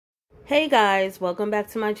Hey guys, welcome back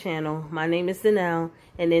to my channel. My name is Danelle,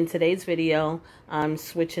 and in today's video, I'm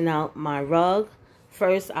switching out my rug.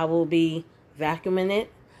 First, I will be vacuuming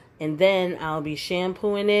it, and then I'll be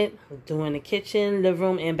shampooing it, doing the kitchen, living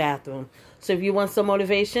room, and bathroom. So if you want some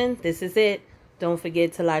motivation, this is it. Don't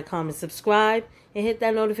forget to like, comment, subscribe, and hit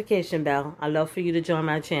that notification bell. I'd love for you to join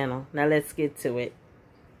my channel. Now let's get to it.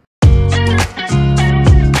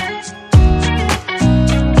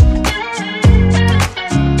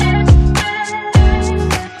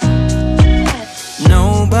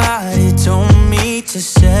 Nobody told me to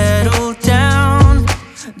settle down.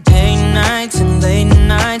 Day nights and late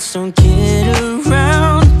nights don't get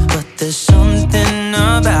around. But there's something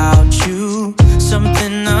about you,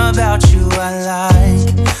 something about you I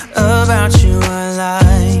like, about you I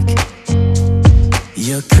like.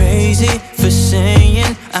 You're crazy for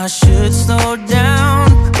saying I should slow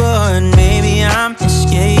down, but maybe I'm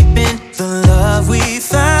escaping the love we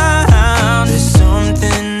found. There's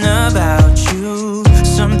something about you,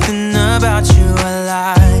 something about you I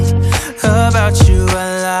like, about you I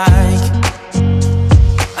like.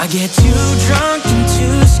 I get too drunk and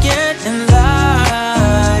too scared and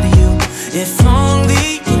lie to you. If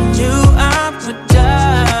only you knew I would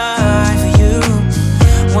die for you.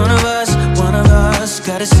 One of us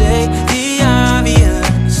gotta say the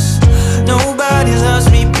obvious. Nobody loves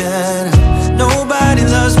me better, nobody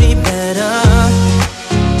loves me better,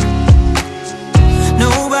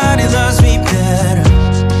 nobody loves me better.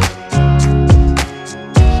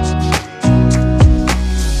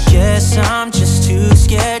 Guess I'm just too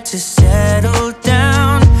scared to settle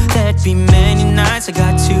down. There'd be many nights I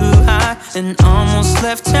got too high and almost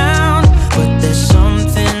left town. But there's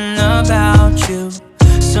something about you,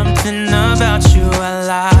 something about you I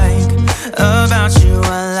like, about you I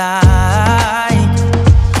like.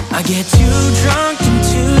 I get too drunk and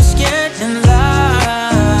too scared and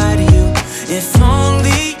lie to you. If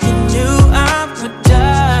only you knew I would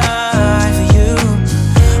die for you.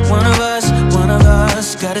 One of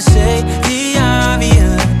us gotta say the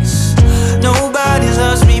obvious. Nobody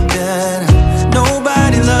loves me better,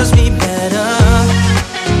 nobody loves me better.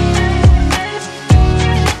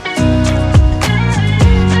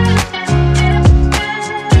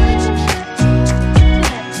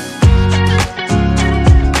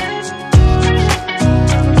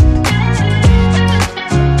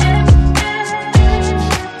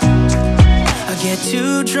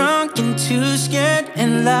 Too drunk and too scared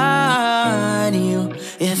and lie to you.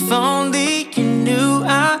 If only you knew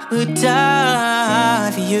I would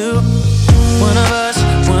die for you. One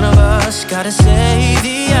of us gotta say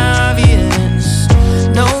the obvious.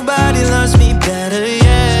 Nobody loves me better,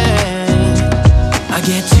 yeah. I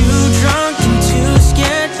get too drunk and too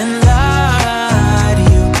scared and lie to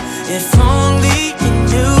you. If only you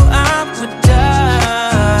knew I would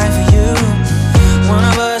die for you. One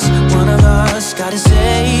of us gotta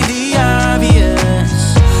say the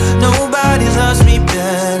obvious. Nobody loves me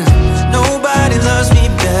better, nobody loves me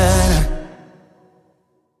better.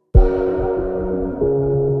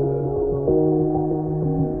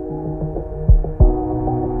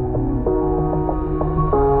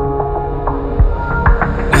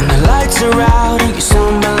 When the lights are out and you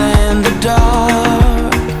stumble in the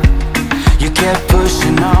dark, you kept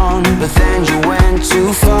pushing on, but then you went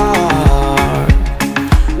too far.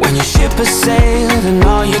 When your ship has sailed and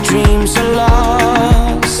all your dreams are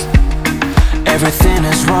lost, everything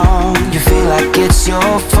is wrong, you feel like it's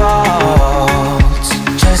your fault.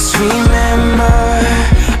 Just remember,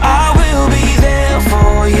 I will be there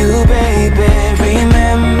for you, baby.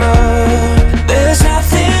 Remember, there's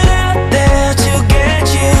nothing out there to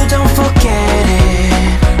get you, don't forget it.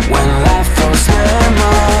 When life throws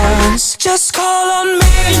lemons, just call on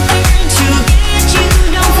me to get you,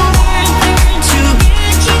 don't forget to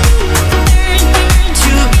get you,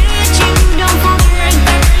 to get you, don't forget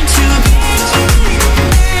to get you,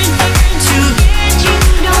 to get you,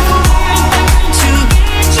 don't forget to get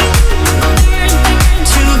you, to get you,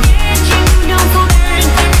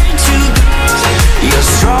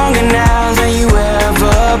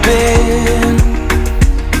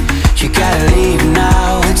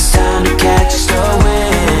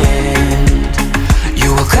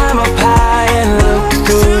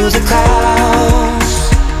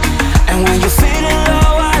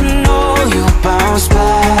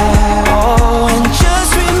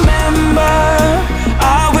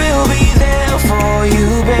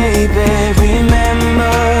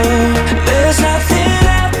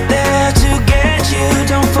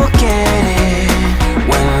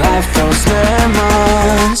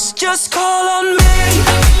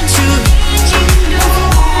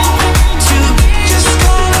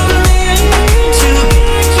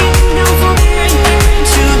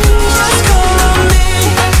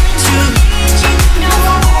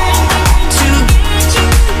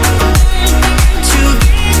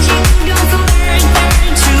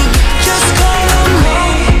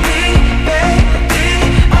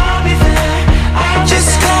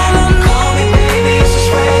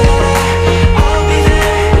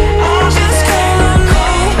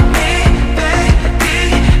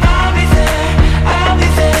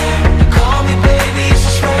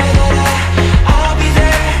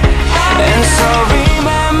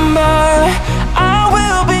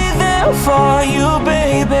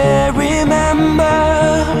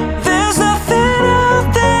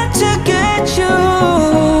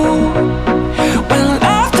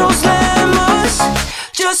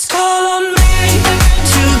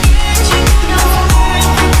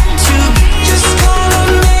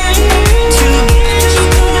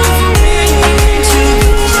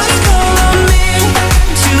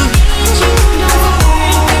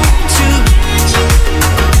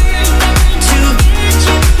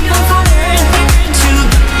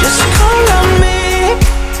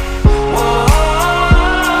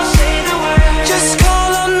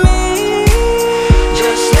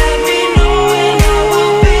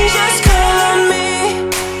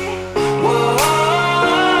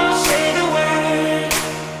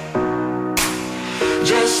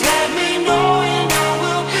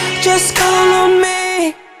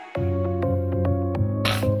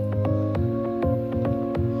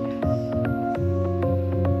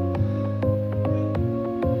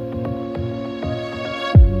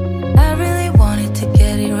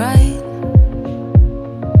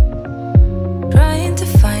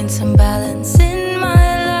 some balance in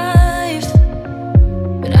my life,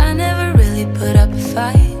 but I never really put up a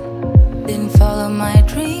fight. Didn't follow my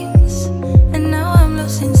dreams, and now I'm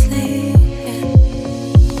losing sleep.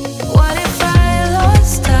 What if I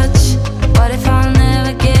lost touch? What if I'll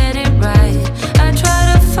never get it right? I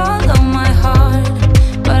try to follow my heart,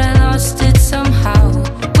 but I lost it somehow.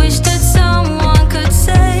 Wish that someone could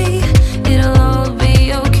say it'll all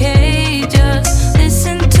be okay. Just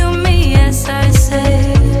listen to me as I say.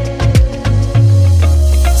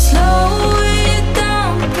 Slow it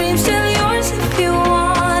down, dreams still yours if you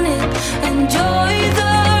want it. Enjoy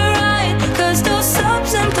the ride, 'cause those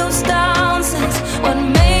ups and those downs is what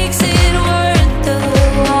makes it worth the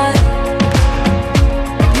while.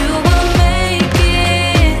 You will make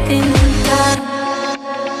it in time.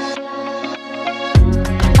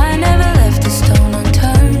 I never left a stone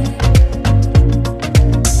unturned,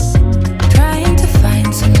 trying to find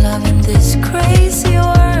some love in this crazy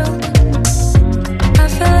world. I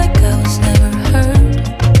felt like I was never heard.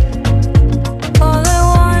 All I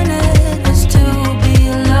wanted was to be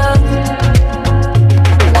loved.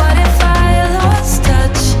 What if I lost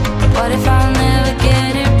touch? What if I'll never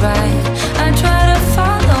get it right? I try to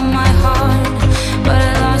follow my heart, but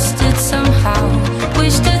I lost it somehow.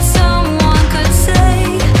 Wish that someone could say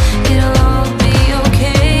it'll all be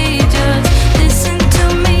okay. Just listen to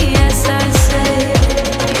me as I say.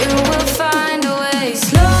 You will find a way.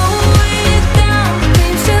 Slow it down,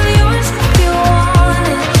 dreams still yours if you want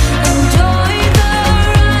it. Enjoy the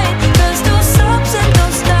ride, 'cause those ups and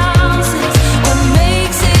those downs is what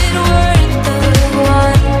makes it worth the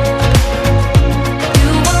while.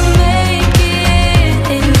 You will make it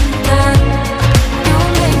in time.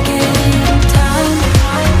 You'll make it in time.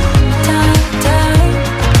 Time, time.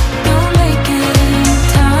 You'll make it in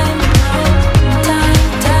time. Time,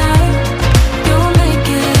 time. You'll make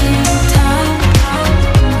it in time.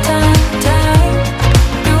 Time, time.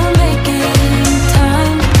 You'll make it in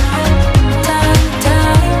time. Time,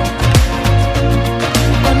 time.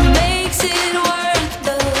 What makes it worth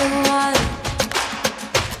the while?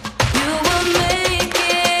 You will make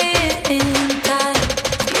it in time.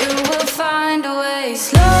 You will find a way.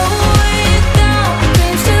 Slow it down,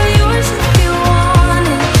 dreams still yours if you want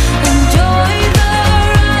it. Enjoy the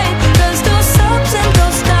ride, 'cause those ups and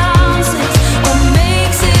those downs is what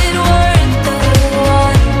makes it worth the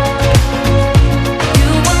while.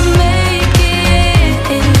 You will make it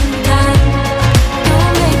in time.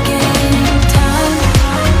 You'll make it in time.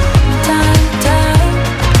 Time, time.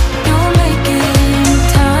 You'll make it in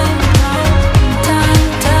time. Time,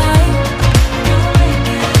 time.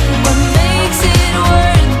 What makes it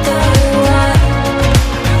worth the while?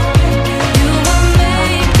 You will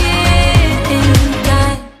make it in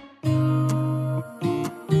time.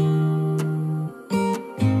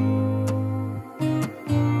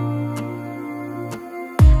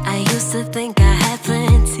 I used to think I had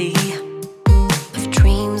plenty of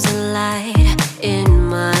dreams and light in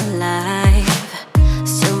my life.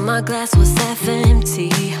 Still my glass was half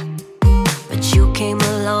empty.